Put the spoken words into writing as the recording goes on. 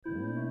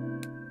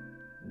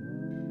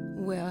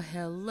Well,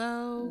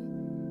 hello,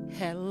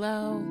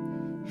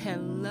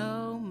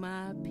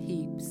 my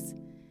peeps.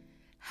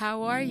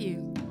 How are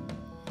you?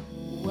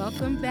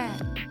 Welcome back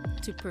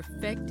to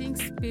Perfecting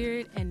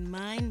Spirit and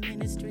Mind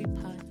Ministry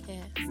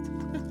Podcast.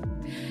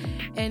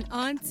 And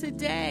on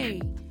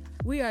today,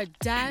 we are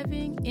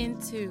diving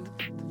into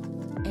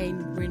a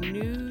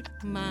renewed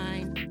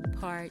mind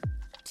part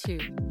 2.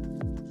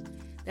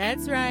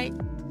 That's right,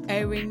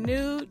 a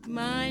renewed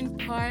mind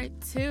part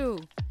 2.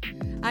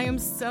 I am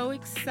so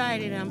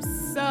excited. I'm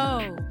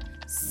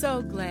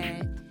so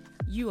glad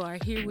you are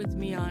here with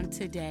me on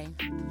today.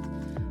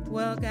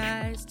 Well,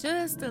 guys,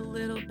 just a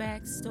little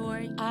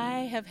backstory. I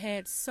have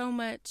had so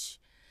much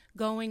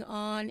going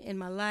on in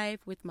my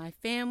life with my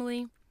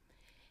family,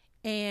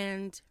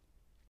 and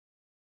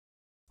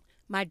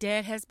my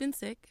dad has been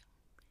sick,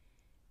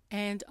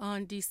 and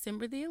on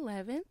December the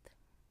 11th,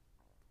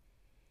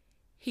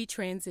 he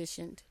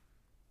transitioned.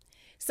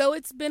 So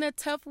it's been a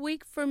tough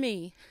week for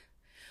me.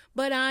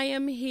 But I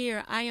am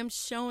here. I am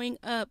showing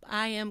up.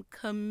 I am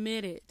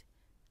committed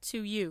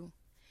to you.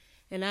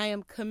 And I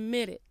am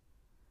committed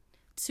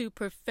to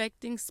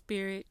Perfecting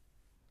Spirit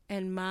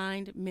and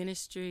Mind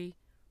Ministry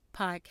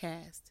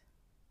Podcast.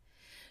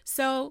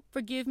 So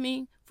forgive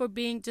me for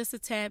being just a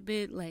tad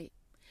bit late.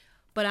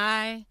 But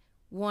I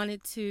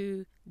wanted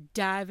to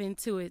dive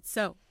into it.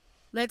 So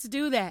let's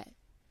do that.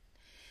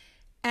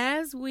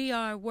 As we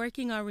are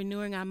working on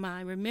renewing our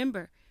mind,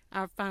 remember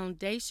our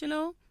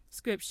foundational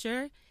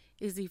scripture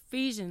is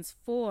Ephesians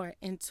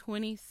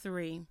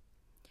 4:23.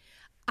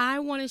 I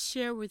want to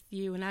share with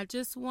you, and I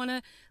just want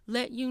to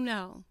let you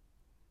know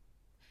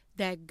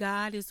that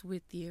God is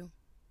with you.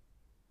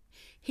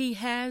 He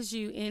has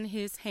you in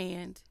His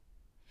hand.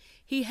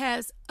 He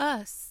has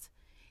us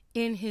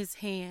in His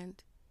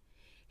hand.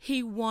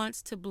 He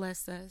wants to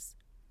bless us.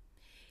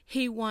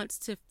 He wants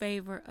to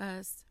favor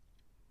us.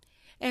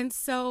 And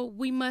so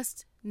we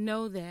must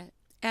know that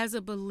as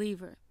a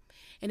believer.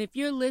 And if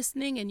you're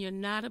listening and you're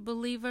not a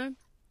believer,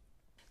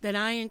 then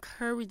I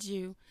encourage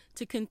you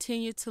to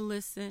continue to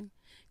listen,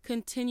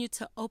 continue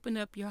to open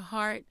up your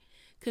heart,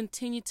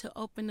 continue to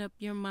open up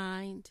your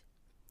mind.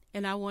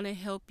 And I want to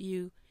help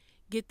you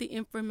get the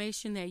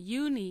information that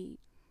you need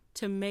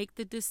to make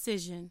the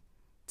decision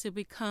to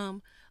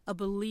become a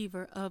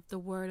believer of the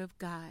Word of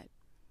God.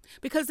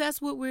 Because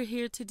that's what we're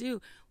here to do.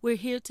 We're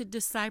here to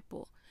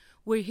disciple.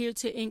 We're here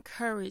to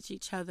encourage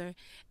each other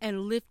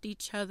and lift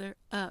each other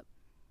up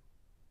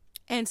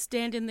and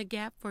stand in the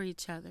gap for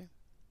each other.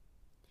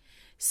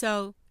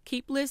 So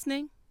keep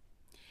listening.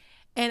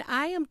 And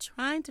I am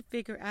trying to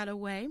figure out a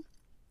way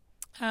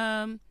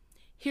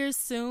here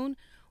soon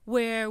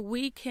where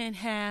we can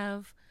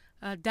have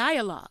a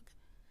dialogue.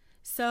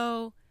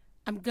 So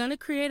I'm going to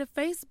create a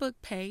Facebook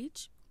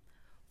page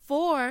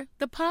for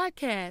the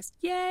podcast.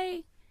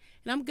 Yay!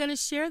 And I'm going to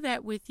share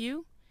that with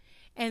you.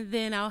 And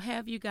then I'll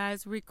have you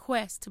guys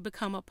request to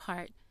become a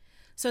part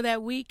so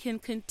that we can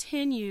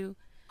continue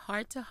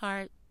heart to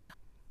heart,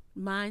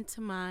 mind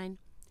to mind,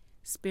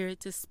 spirit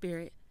to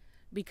spirit,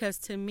 because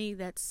to me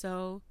that's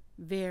so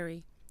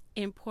very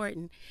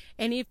important.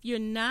 And if you're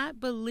not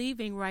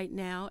believing right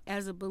now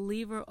as a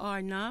believer or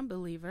a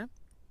non-believer,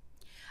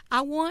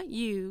 I want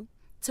you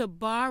to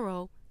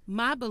borrow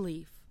my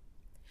belief.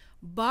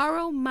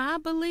 Borrow my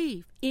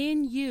belief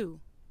in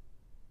you,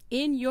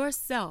 in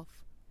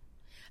yourself,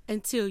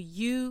 until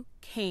you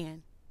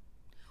can,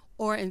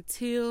 or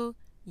until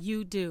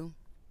you do.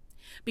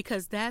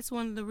 Because that's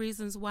one of the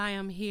reasons why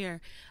I'm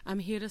here. I'm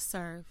here to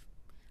serve.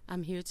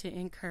 I'm here to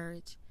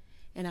encourage.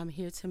 And I'm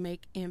here to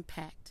make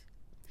impact.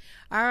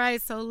 All right,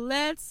 so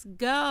let's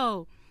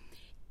go.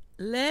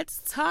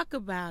 Let's talk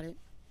about it.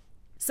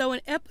 So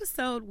in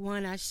episode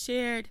 1, I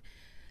shared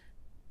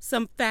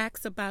some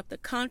facts about the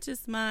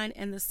conscious mind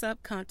and the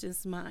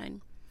subconscious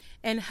mind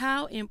and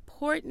how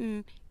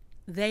important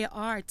they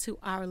are to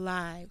our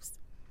lives.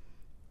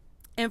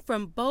 And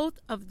from both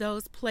of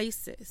those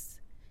places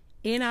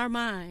in our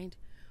mind,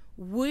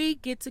 we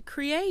get to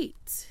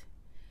create.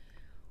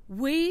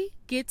 We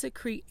get to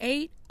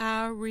create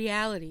our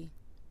reality.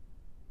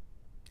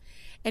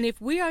 And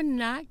if we are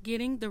not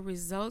getting the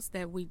results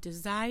that we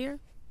desire,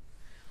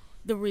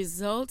 the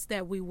results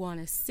that we want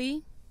to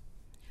see,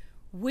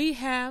 we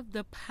have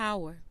the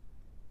power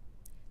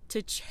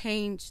to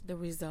change the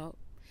result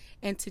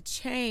and to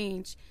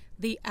change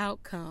the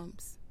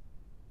outcomes.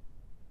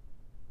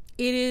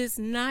 It is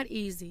not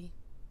easy,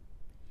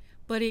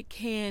 but it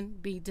can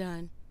be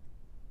done.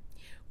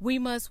 We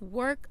must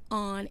work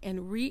on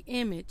and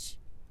re-image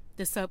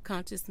the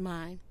subconscious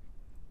mind.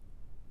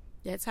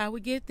 That's how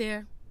we get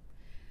there.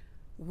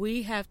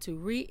 We have to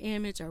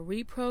re-image or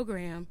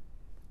reprogram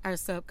our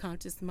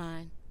subconscious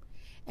mind.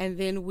 And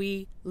then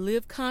we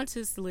live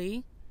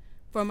consciously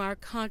from our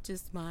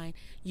conscious mind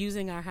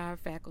using our higher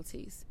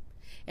faculties.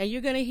 And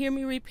you're going to hear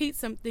me repeat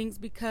some things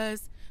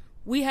because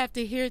we have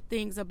to hear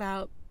things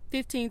about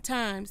 15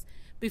 times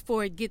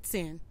before it gets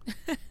in.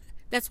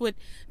 That's what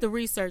the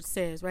research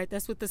says, right?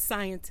 That's what the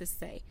scientists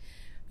say.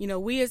 You know,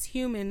 we as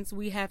humans,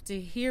 we have to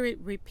hear it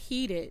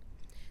repeated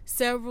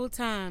several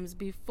times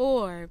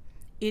before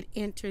it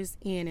enters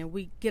in and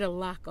we get a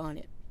lock on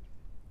it.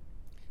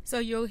 So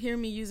you'll hear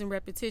me using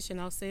repetition.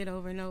 I'll say it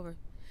over and over.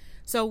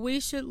 So we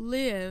should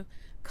live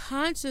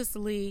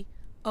consciously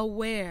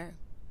aware.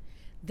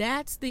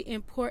 That's the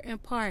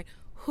important part.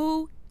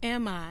 Who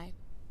am I?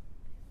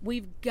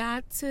 We've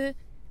got to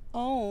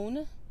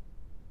own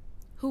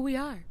who we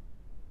are.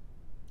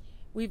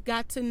 We've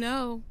got to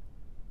know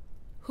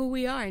who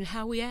we are and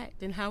how we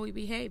act and how we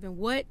behave and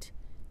what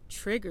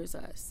triggers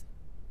us.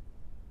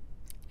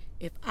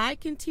 If I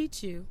can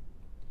teach you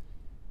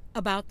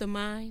about the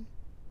mind,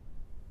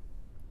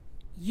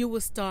 you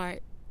will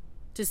start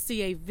to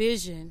see a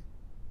vision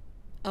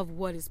of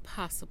what is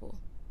possible.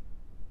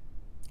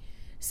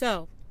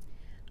 So,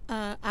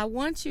 I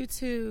want you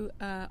to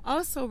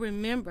also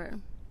remember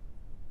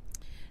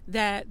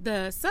that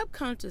the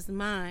subconscious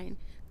mind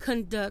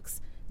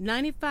conducts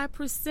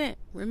 95%.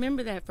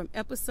 Remember that from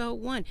episode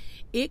 1.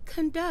 It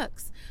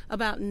conducts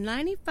about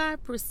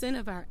 95%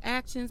 of our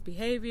actions,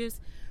 behaviors,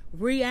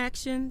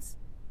 reactions,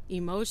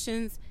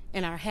 emotions,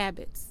 and our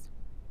habits.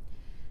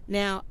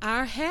 Now,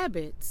 our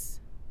habits,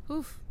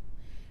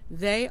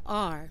 they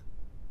are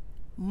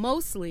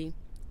mostly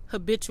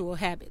habitual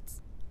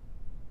habits.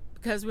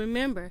 Because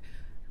remember,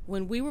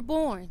 when we were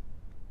born,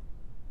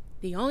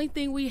 the only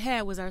thing we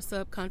had was our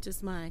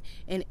subconscious mind,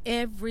 and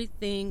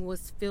everything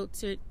was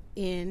filtered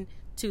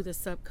into the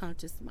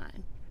subconscious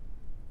mind.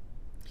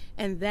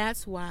 And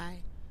that's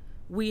why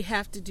we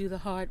have to do the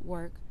hard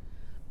work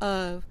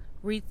of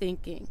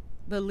rethinking,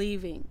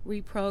 believing,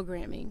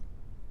 reprogramming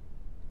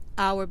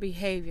our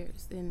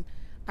behaviors and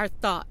our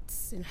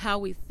thoughts and how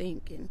we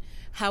think and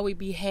how we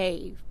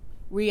behave,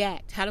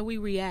 react. How do we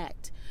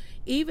react?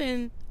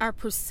 Even our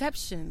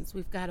perceptions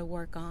we've got to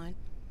work on.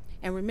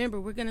 And remember,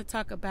 we're going to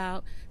talk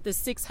about the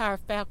 6 higher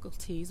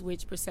faculties,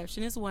 which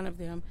perception is one of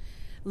them,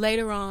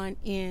 later on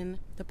in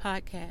the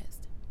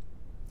podcast.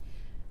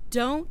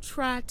 Don't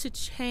try to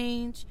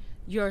change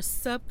your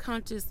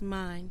subconscious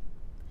mind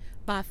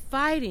by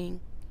fighting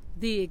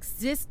the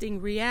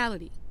existing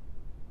reality.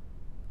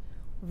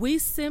 We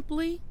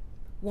simply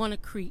want to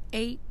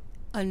create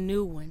a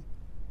new one.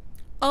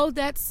 Oh,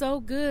 that's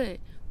so good.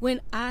 When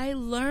I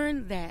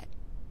learned that,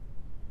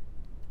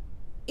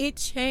 it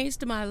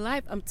changed my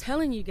life. I'm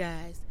telling you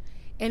guys.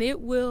 And it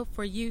will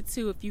for you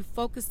too if you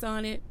focus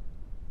on it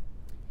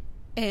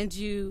and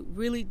you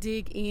really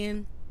dig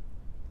in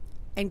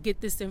and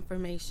get this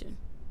information.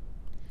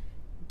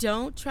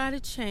 Don't try to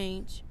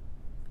change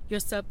your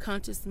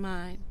subconscious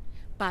mind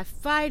by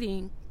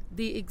fighting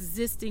the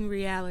existing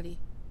reality.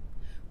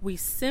 We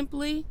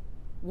simply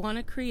want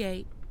to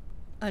create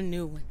a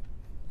new one.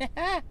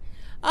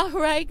 All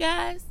right,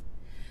 guys.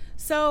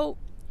 So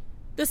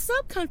the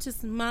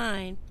subconscious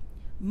mind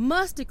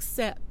must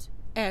accept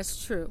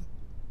as true.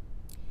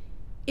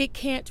 It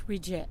can't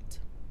reject.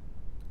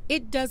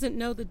 It doesn't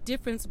know the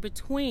difference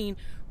between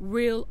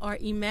real or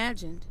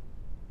imagined.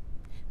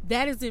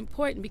 That is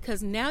important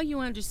because now you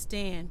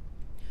understand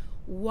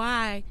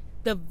why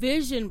the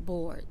vision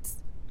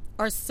boards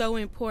are so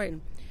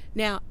important.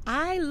 Now,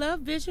 I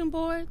love vision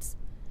boards,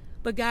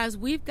 but guys,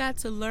 we've got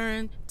to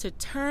learn to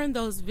turn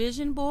those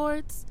vision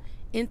boards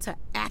into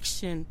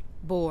action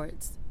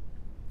boards.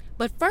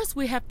 But first,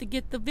 we have to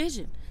get the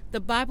vision. The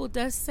Bible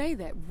does say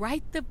that.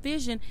 Write the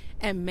vision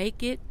and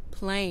make it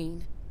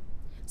plain.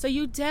 So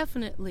you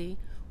definitely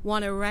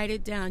want to write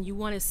it down. You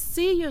want to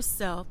see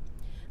yourself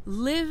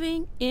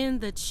living in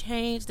the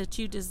change that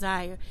you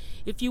desire.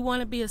 If you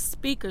want to be a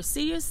speaker,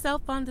 see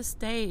yourself on the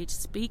stage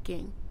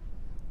speaking.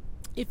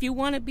 If you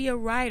want to be a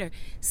writer,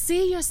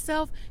 see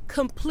yourself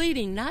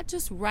completing, not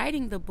just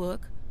writing the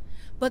book,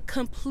 but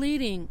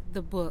completing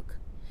the book.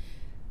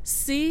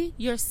 See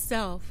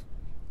yourself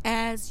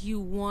as you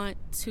want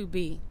to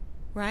be.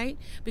 Right?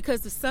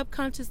 Because the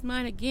subconscious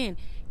mind, again,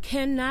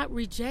 cannot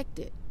reject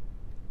it.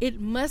 It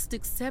must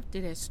accept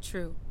it as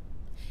true.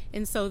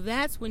 And so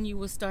that's when you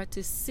will start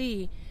to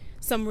see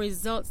some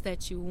results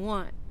that you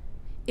want.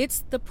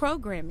 It's the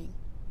programming.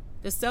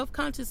 The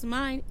subconscious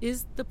mind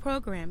is the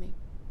programming.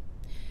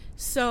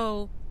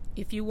 So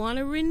if you want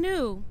to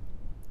renew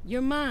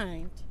your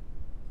mind,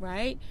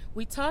 right?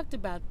 We talked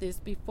about this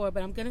before,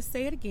 but I'm going to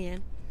say it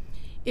again.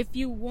 If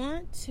you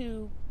want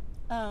to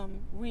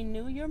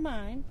renew your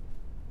mind,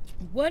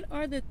 what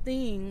are the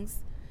things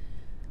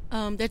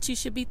that you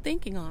should be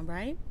thinking on,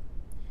 right?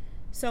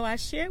 So I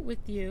shared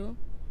with you,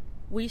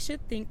 we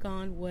should think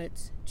on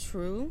what's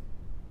true,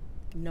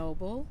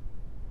 noble,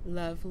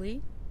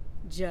 lovely,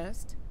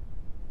 just,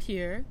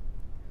 pure,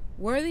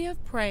 worthy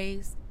of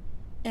praise,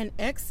 and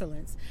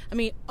excellence. I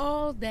mean,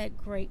 all that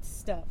great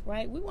stuff,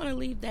 right? We want to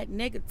leave that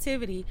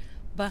negativity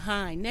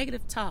behind,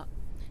 negative talk,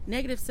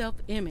 negative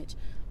self-image,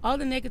 all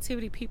the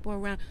negativity people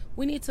around.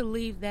 We need to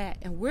leave that,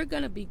 and we're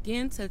going to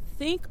begin to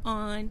think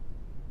on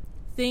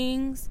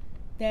things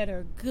that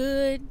are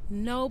good,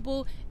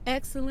 noble,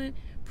 excellent,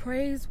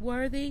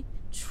 praiseworthy,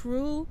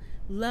 true,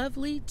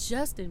 lovely,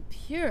 just, and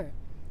pure.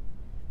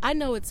 I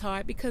know it's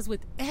hard because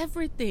with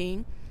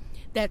everything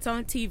that's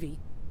on TV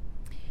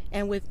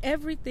and with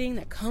everything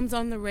that comes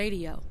on the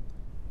radio,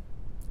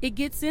 it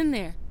gets in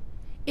there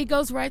It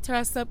goes right to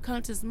our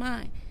subconscious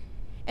mind.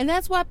 And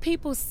that's why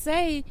people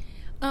say,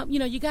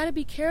 you got to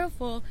be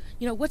careful,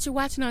 what you're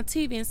watching on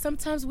TV. And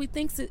sometimes we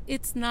think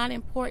it's not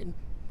important.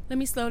 Let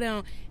me slow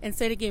down and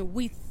say it again.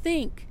 We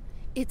think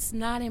it's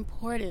not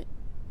important,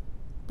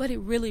 but it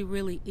really,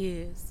 really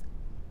is.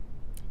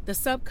 The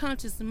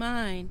subconscious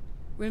mind,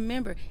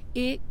 remember,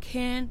 it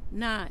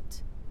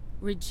cannot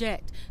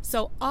reject.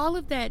 So all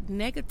of that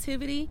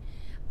negativity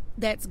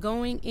that's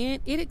going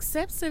in, it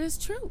accepts it as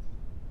true.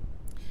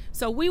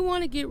 So we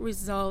want to get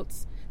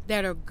results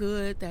that are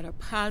good, that are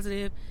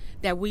positive,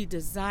 that we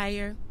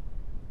desire.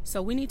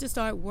 So we need to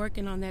start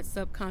working on that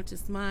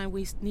subconscious mind.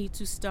 We need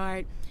to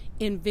start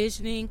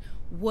envisioning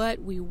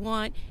what we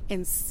want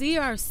and see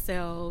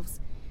ourselves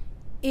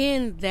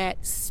in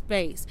that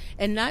space.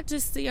 And not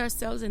just see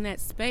ourselves in that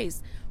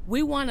space.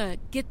 We want to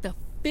get the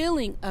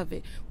feeling of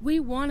it. We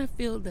want to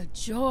feel the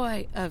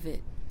joy of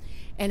it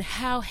and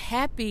how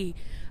happy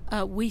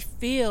we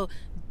feel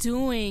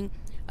doing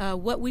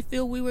what we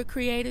feel we were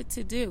created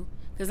to do.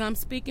 Because I'm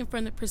speaking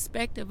from the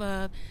perspective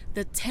of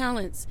the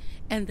talents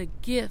and the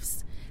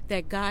gifts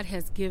that God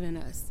has given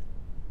us.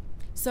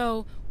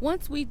 So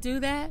once we do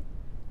that,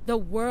 the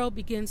world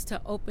begins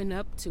to open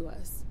up to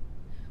us.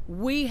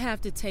 We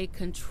have to take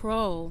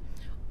control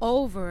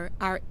over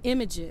our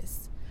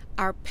images,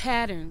 our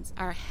patterns,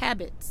 our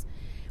habits.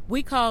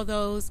 We call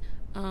those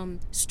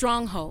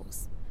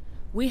strongholds.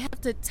 We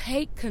have to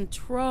take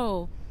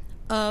control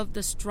of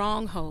the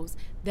strongholds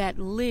that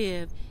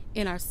live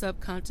in our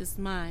subconscious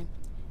mind.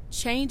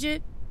 Change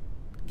it,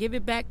 give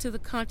it back to the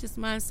conscious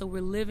mind so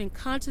we're living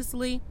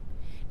consciously,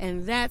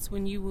 and that's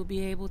when you will be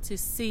able to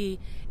see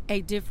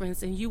a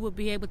difference, and you will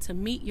be able to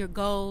meet your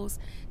goals.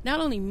 Not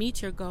only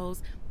meet your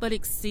goals, but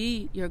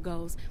exceed your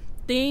goals.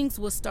 Things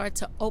will start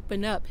to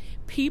open up.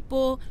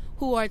 People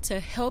who are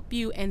to help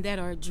you and that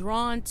are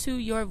drawn to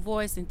your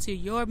voice and to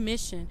your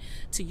mission,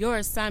 to your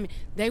assignment,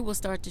 they will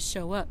start to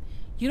show up.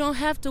 You don't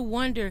have to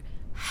wonder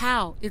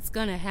how it's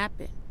going to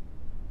happen.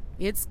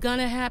 It's going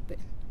to happen.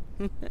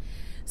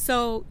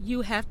 So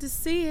you have to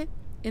see it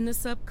in the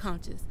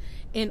subconscious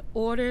in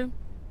order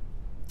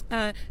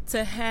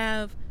to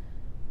have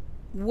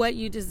what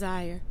you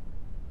desire.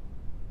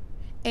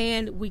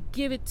 And we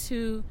give it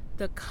to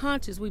the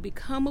conscious. We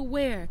become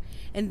aware,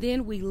 and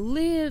then we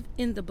live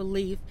in the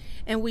belief,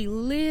 and we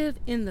live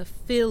in the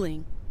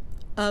feeling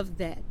of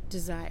that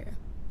desire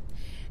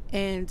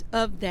and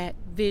of that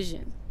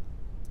vision.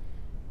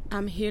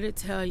 I'm here to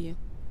tell you,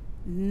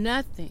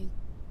 nothing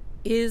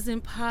is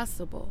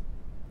impossible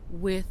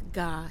with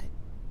God.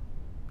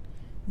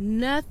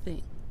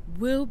 Nothing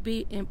will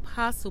be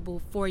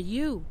impossible for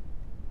you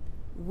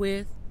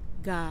with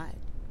God.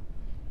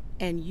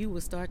 And you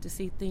will start to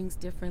see things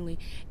differently.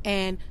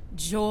 And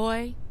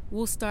joy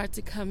will start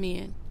to come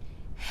in.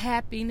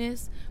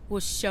 Happiness will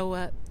show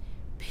up.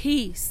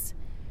 Peace,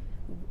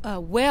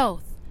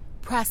 wealth,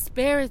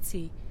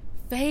 prosperity,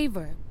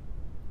 favor,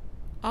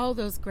 all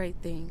those great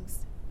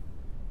things.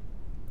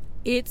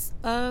 It's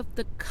of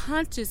the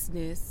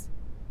consciousness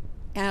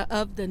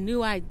of the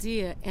new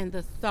idea and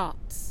the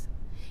thoughts.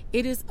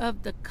 It is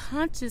of the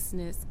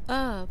consciousness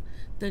of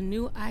the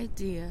new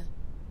idea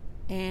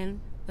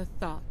and the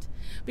thought.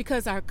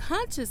 Because our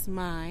conscious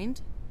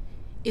mind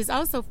is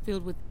also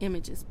filled with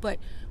images, but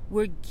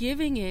we're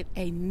giving it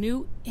a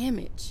new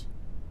image.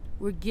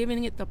 We're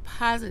giving it the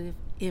positive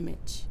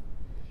image.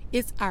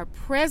 It's our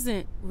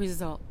present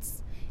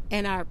results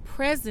and our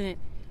present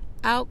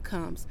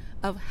outcomes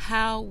of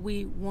how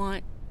we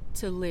want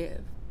to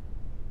live.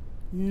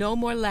 No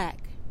more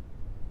lack,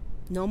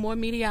 no more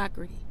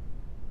mediocrity,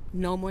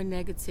 no more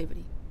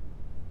negativity.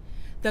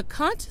 The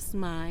conscious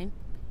mind,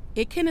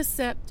 it can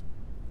accept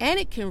and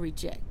it can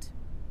reject.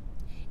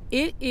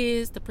 It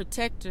is the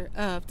protector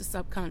of the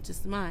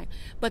subconscious mind.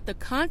 But the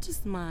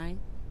conscious mind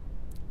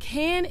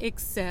can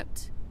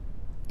accept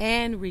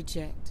and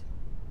reject.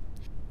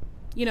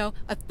 You know,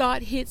 a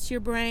thought hits your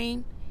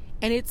brain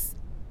and it's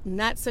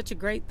not such a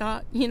great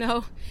thought,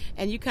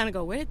 and you kind of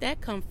go, where did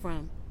that come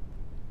from?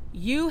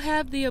 You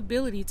have the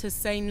ability to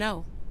say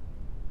no.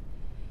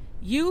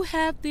 You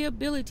have the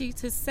ability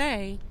to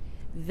say,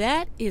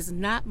 that is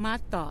not my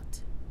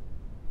thought.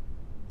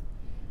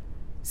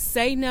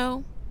 Say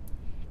no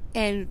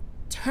and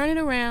turn it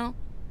around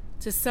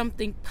to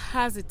something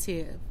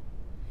positive.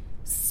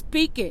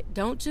 Speak it.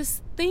 Don't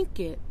just think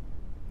it.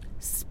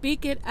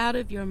 Speak it out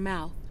of your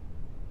mouth.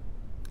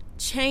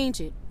 Change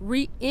it.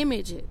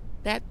 Re-image it.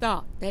 That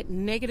thought, that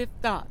negative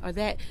thought or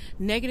that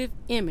negative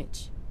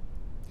image.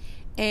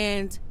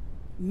 And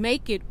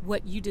make it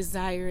what you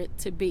desire it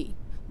to be.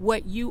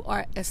 What you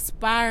are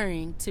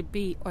aspiring to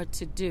be or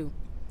to do.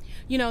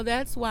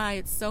 That's why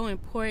it's so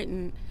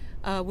important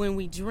when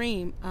we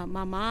dream.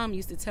 My mom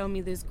used to tell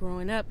me this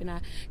growing up, and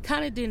I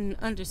kind of didn't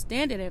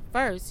understand it at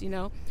first,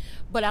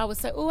 but I would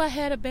say, I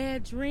had a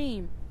bad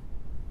dream.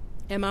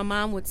 And my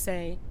mom would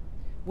say,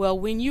 well,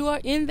 when you are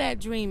in that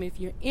dream,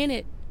 if you're in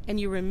it and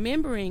you're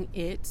remembering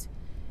it,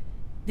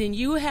 then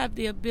you have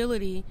the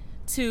ability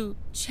to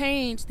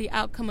change the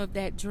outcome of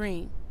that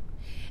dream.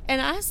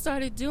 And I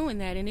started doing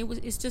that, and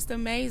it's just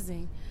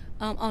amazing.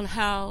 on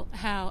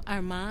how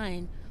our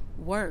mind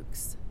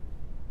works.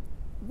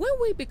 When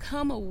we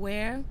become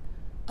aware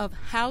of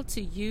how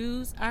to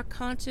use our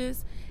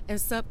conscious and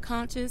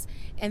subconscious,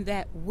 and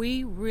that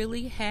we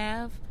really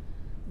have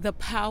the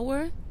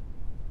power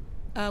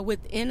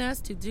within us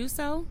to do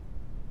so,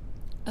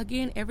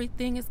 again,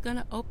 everything is going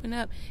to open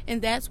up.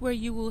 And that's where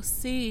you will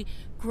see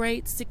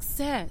great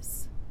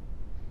success.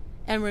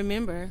 And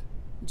remember,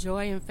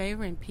 joy and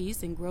favor and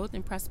peace and growth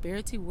and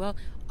prosperity, well,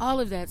 all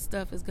of that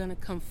stuff is going to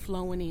come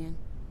flowing in.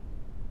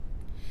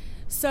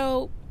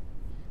 So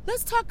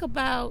let's talk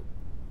about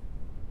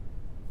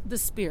the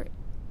spirit.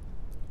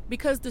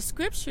 Because the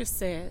scripture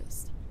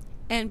says,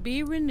 and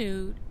be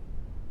renewed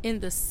in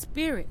the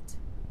spirit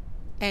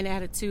and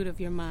attitude of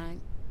your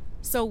mind.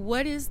 So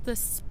what is the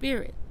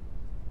spirit?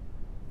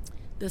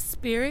 The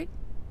spirit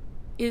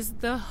is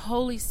the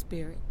Holy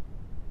Spirit.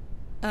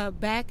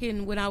 Back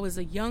in when I was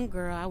a young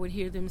girl, I would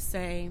hear them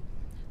say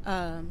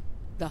the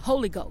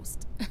Holy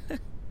Ghost,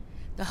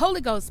 the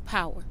Holy Ghost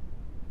power.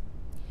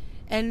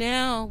 And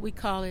now we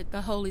call it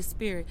the Holy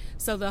Spirit.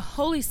 So the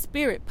Holy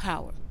Spirit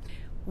power.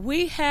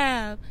 We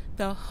have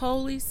the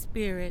Holy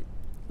Spirit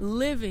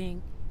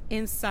living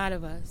inside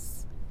of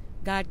us.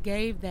 God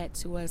gave that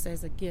to us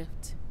as a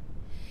gift.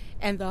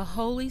 And the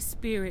Holy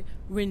Spirit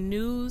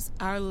renews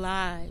our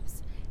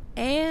lives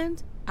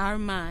and our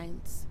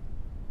minds.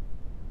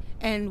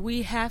 And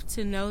we have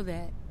to know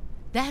that.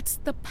 That's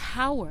the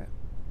power.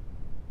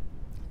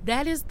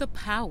 That is the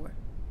power.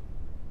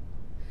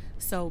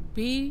 So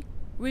be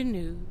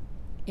renewed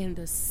in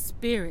the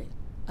Spirit.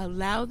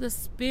 Allow the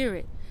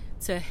Spirit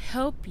to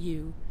help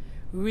you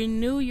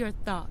renew your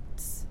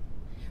thoughts,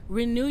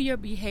 renew your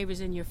behaviors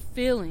and your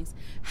feelings,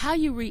 how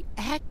you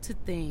react to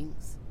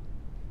things.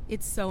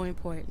 It's so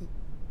important.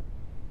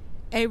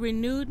 A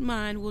renewed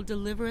mind will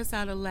deliver us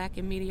out of lack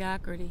and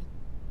mediocrity.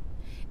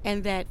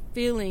 And that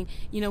feeling,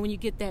 when you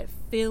get that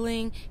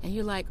feeling and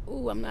you're like,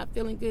 oh, I'm not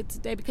feeling good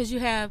today, because you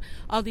have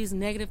all these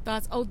negative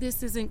thoughts. Oh,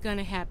 this isn't going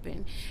to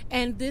happen.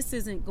 And this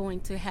isn't going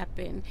to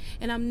happen.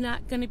 And I'm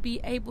not going to be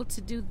able to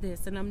do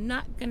this. And I'm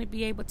not going to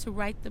be able to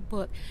write the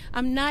book.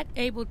 I'm not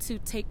able to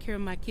take care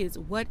of my kids.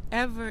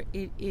 Whatever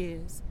it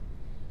is,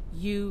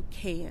 you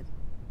can.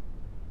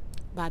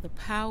 By the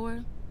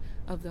power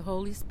of the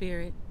Holy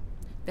Spirit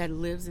that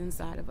lives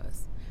inside of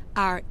us.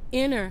 Our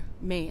inner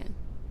man.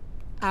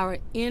 Our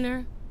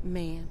inner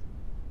man.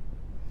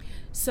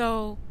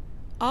 So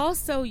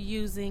also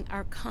using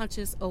our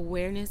conscious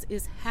awareness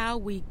is how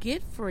we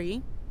get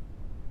free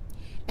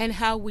and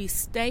how we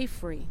stay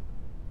free.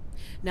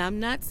 Now, I'm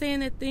not saying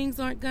that things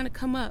aren't going to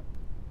come up,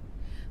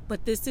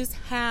 but this is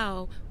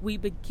how we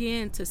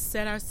begin to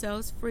set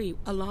ourselves free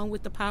along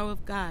with the power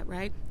of God,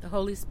 right? The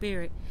Holy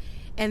Spirit.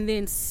 And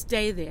then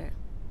stay there.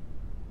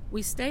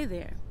 We stay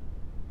there.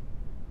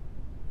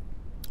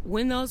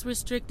 When those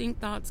restricting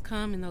thoughts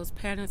come and those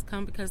patterns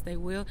come, because they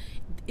will,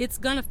 it's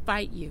going to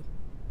fight you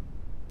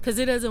because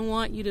it doesn't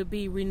want you to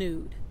be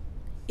renewed.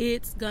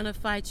 It's going to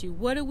fight you.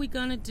 What are we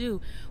going to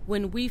do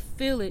when we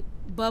feel it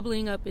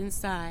bubbling up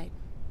inside?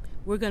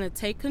 We're going to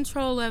take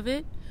control of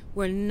it.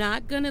 We're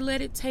not going to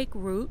let it take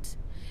root.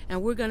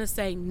 And we're going to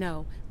say,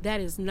 no, that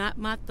is not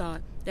my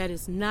thought. That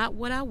is not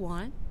what I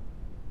want.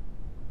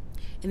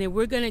 And then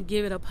we're going to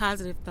give it a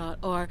positive thought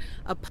or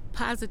a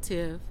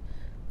positive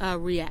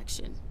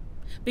reaction.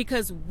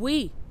 Because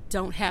we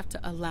don't have to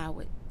allow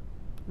it.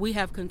 We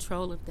have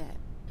control of that.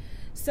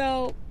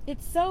 So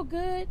it's so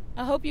good.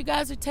 I hope you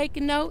guys are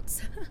taking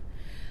notes.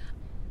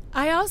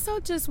 I also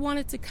just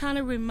wanted to kind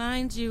of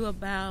remind you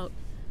about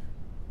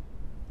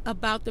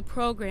the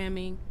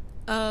programming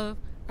of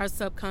our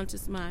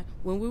subconscious mind.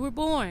 When we were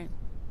born,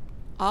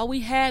 all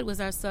we had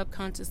was our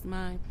subconscious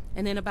mind.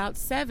 And then about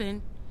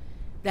 7,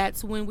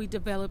 that's when we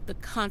developed the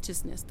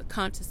consciousness, the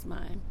conscious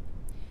mind.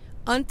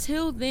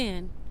 Until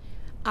then,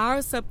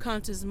 our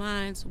subconscious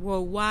minds were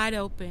wide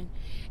open,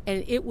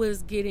 and it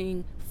was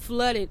getting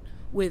flooded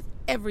with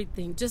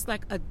everything, just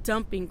like a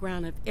dumping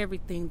ground of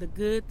everything, the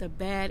good, the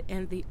bad,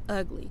 and the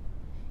ugly.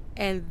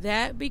 And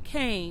that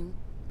became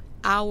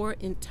our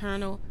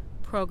internal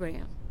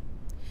program.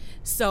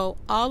 So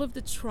all of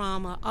the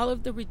trauma, all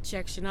of the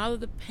rejection, all of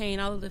the pain,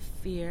 all of the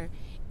fear,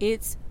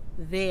 it's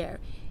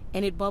there,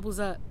 and it bubbles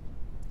up.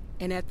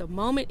 And at the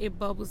moment it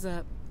bubbles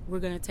up, we're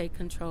going to take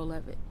control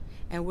of it,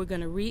 and we're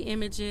going to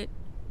re-image it,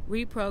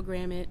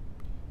 reprogram it,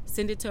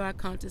 send it to our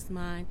conscious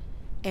mind,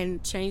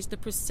 and change the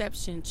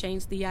perception,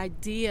 change the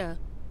idea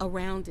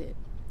around it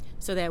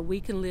so that we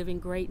can live in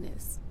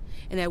greatness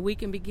and that we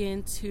can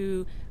begin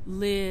to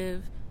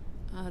live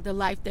the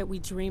life that we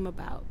dream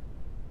about.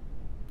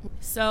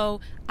 So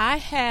I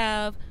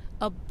have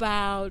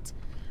about,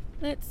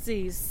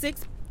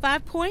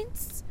 5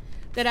 points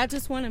that I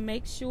just want to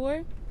make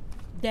sure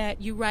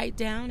that you write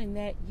down and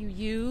that you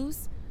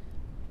use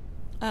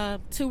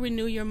to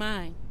renew your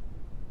mind.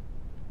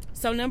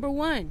 So number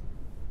 1,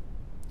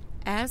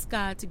 ask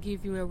God to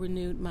give you a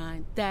renewed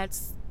mind.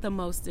 That's the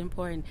most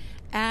important.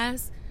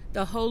 Ask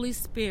the Holy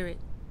Spirit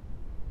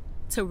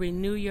to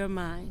renew your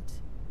mind,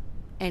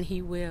 and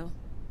He will.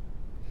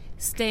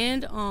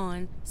 Stand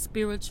on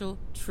spiritual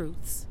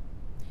truths.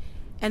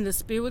 And the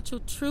spiritual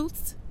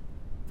truths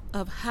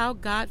of how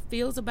God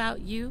feels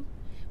about you,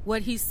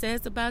 what he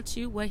says about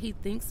you, what he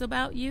thinks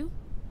about you,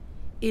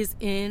 is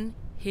in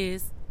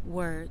his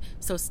word.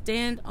 So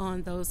stand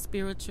on those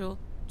spiritual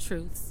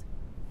truths.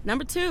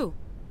 Number 2,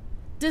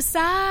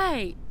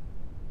 decide.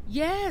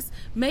 Yes,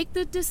 make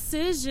the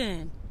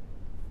decision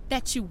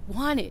that you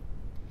want it,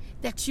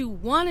 that you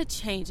want to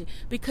change it,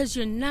 because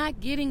you're not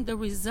getting the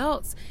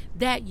results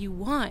that you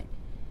want.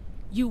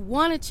 You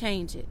want to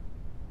change it.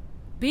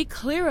 Be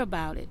clear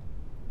about it,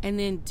 and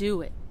then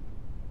do it.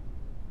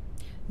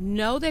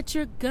 Know that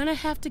you're going to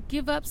have to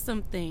give up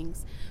some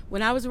things.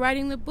 When I was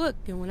writing the book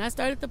and when I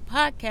started the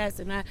podcast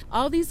and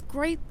all these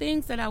great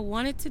things that I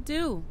wanted to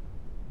do,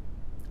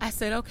 I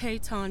said, okay,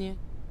 Tonya,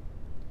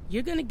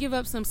 you're going to give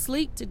up some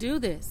sleep to do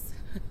this.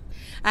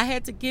 I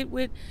had to get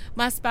with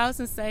my spouse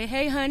and say,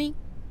 hey, honey,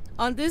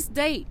 on this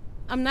date,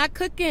 I'm not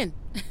cooking.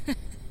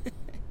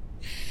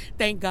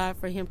 Thank God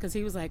for him, because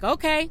he was like,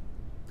 okay,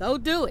 go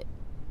do it.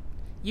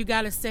 You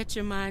got to set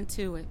your mind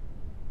to it.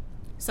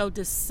 So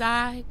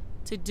decide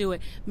to do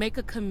it. Make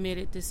a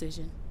committed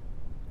decision.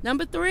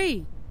 Number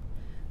 3,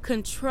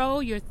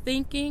 control your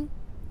thinking,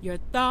 your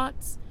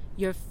thoughts,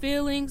 your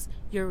feelings,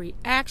 your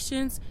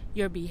reactions,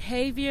 your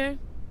behavior.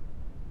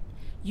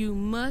 You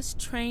must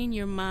train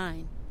your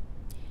mind.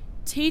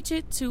 Teach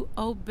it to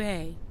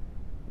obey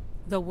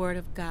the Word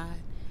of God.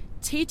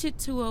 Teach it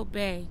to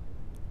obey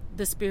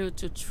the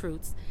spiritual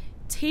truths.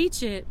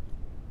 Teach it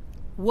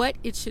what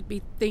it should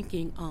be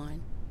thinking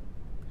on.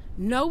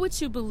 Know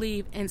what you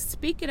believe and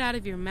speak it out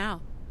of your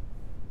mouth.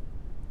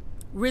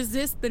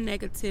 Resist the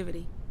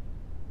negativity.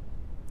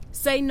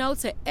 Say no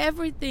to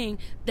everything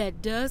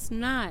that does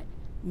not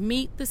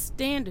meet the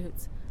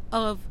standards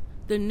of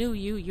the new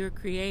you're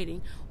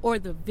creating, or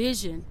the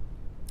vision,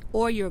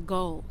 or your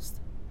goals.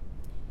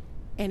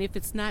 And if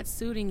it's not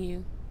suiting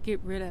you, get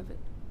rid of it.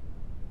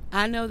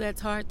 I know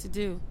that's hard to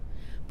do,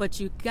 but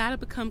you got to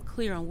become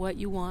clear on what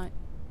you want.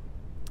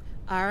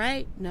 All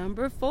right,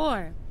 number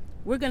 4,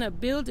 we're going to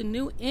build a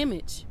new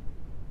image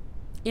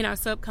in our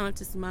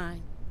subconscious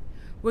mind.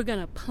 We're going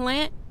to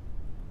plant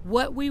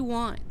what we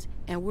want,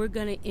 and we're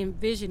going to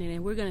envision it,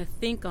 and we're going to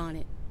think on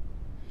it.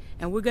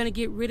 And we're going to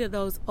get rid of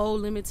those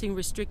old limiting,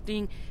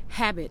 restricting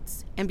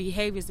habits and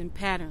behaviors and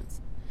patterns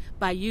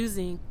by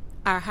using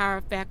our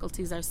higher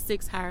faculties, our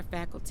 6 higher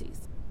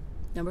faculties.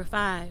 Number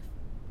 5,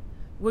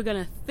 we're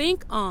going to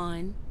think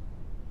on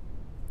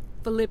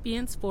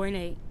Philippians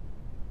 4:8.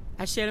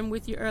 I shared them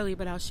with you earlier,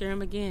 but I'll share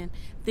them again.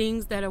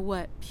 Things that are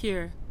what?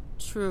 Pure,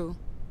 true,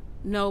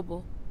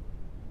 noble,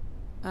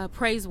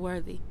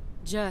 praiseworthy,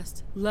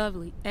 just,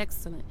 lovely,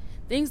 excellent.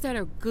 Things that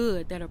are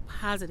good, that are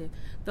positive.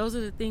 Those are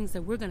the things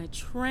that we're going to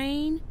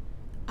train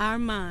our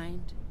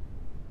mind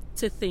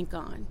to think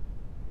on.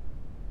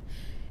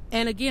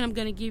 And again, I'm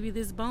going to give you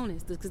this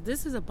bonus, because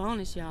this is a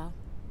bonus, y'all.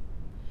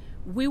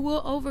 We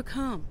will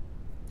overcome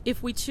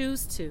if we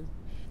choose to,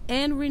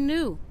 and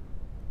renew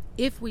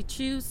if we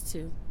choose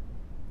to.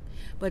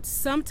 But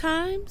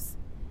sometimes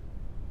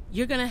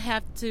you're going to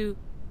have to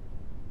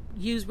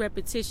use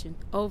repetition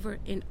over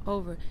and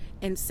over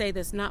and say,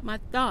 that's not my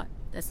thought,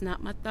 that's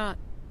not my thought,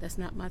 that's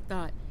not my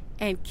thought,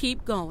 and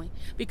keep going.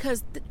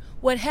 Because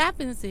what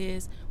happens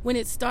is when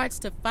it starts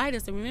to fight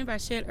us, and remember I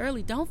shared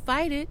early, don't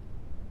fight it.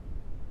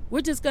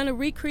 We're just going to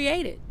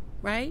recreate it,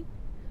 right?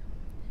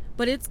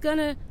 But it's going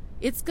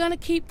to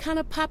keep kind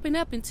of popping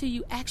up until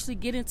you actually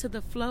get into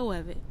the flow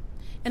of it.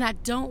 And I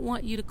don't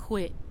want you to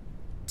quit.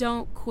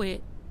 Don't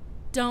quit.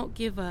 Don't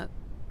give up.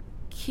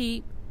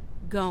 Keep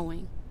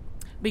going,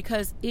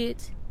 because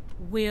it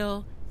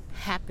will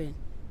happen.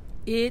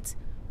 It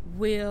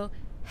will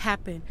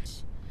happen.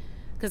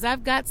 Because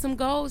I've got some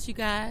goals, you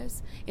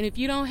guys. And if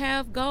you don't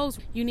have goals,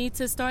 you need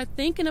to start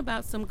thinking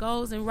about some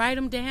goals and write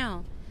them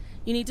down.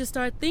 You need to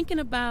start thinking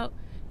about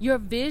your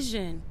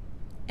vision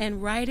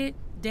and write it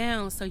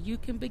down so you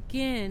can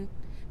begin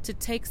to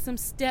take some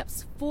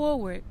steps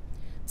forward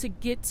to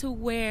get to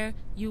where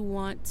you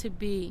want to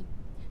be,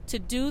 to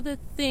do the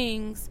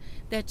things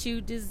that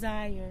you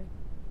desire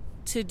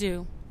to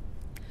do.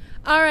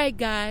 All right,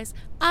 guys,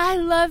 I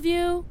love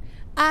you.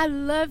 I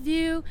love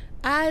you.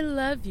 I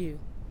love you.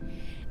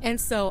 And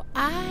so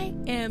I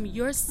am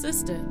your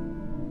sister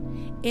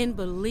in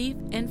belief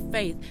and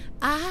faith.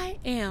 I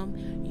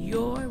am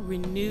your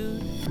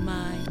renewed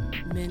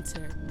mind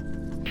mentor.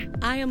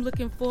 I am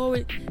looking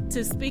forward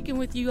to speaking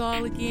with you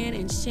all again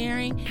and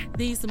sharing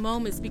these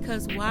moments,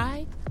 because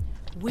why?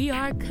 We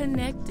are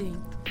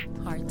connecting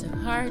heart to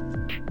heart,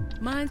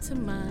 mind to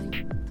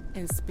mind,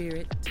 and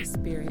spirit to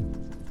spirit.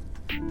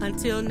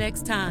 Until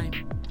next time.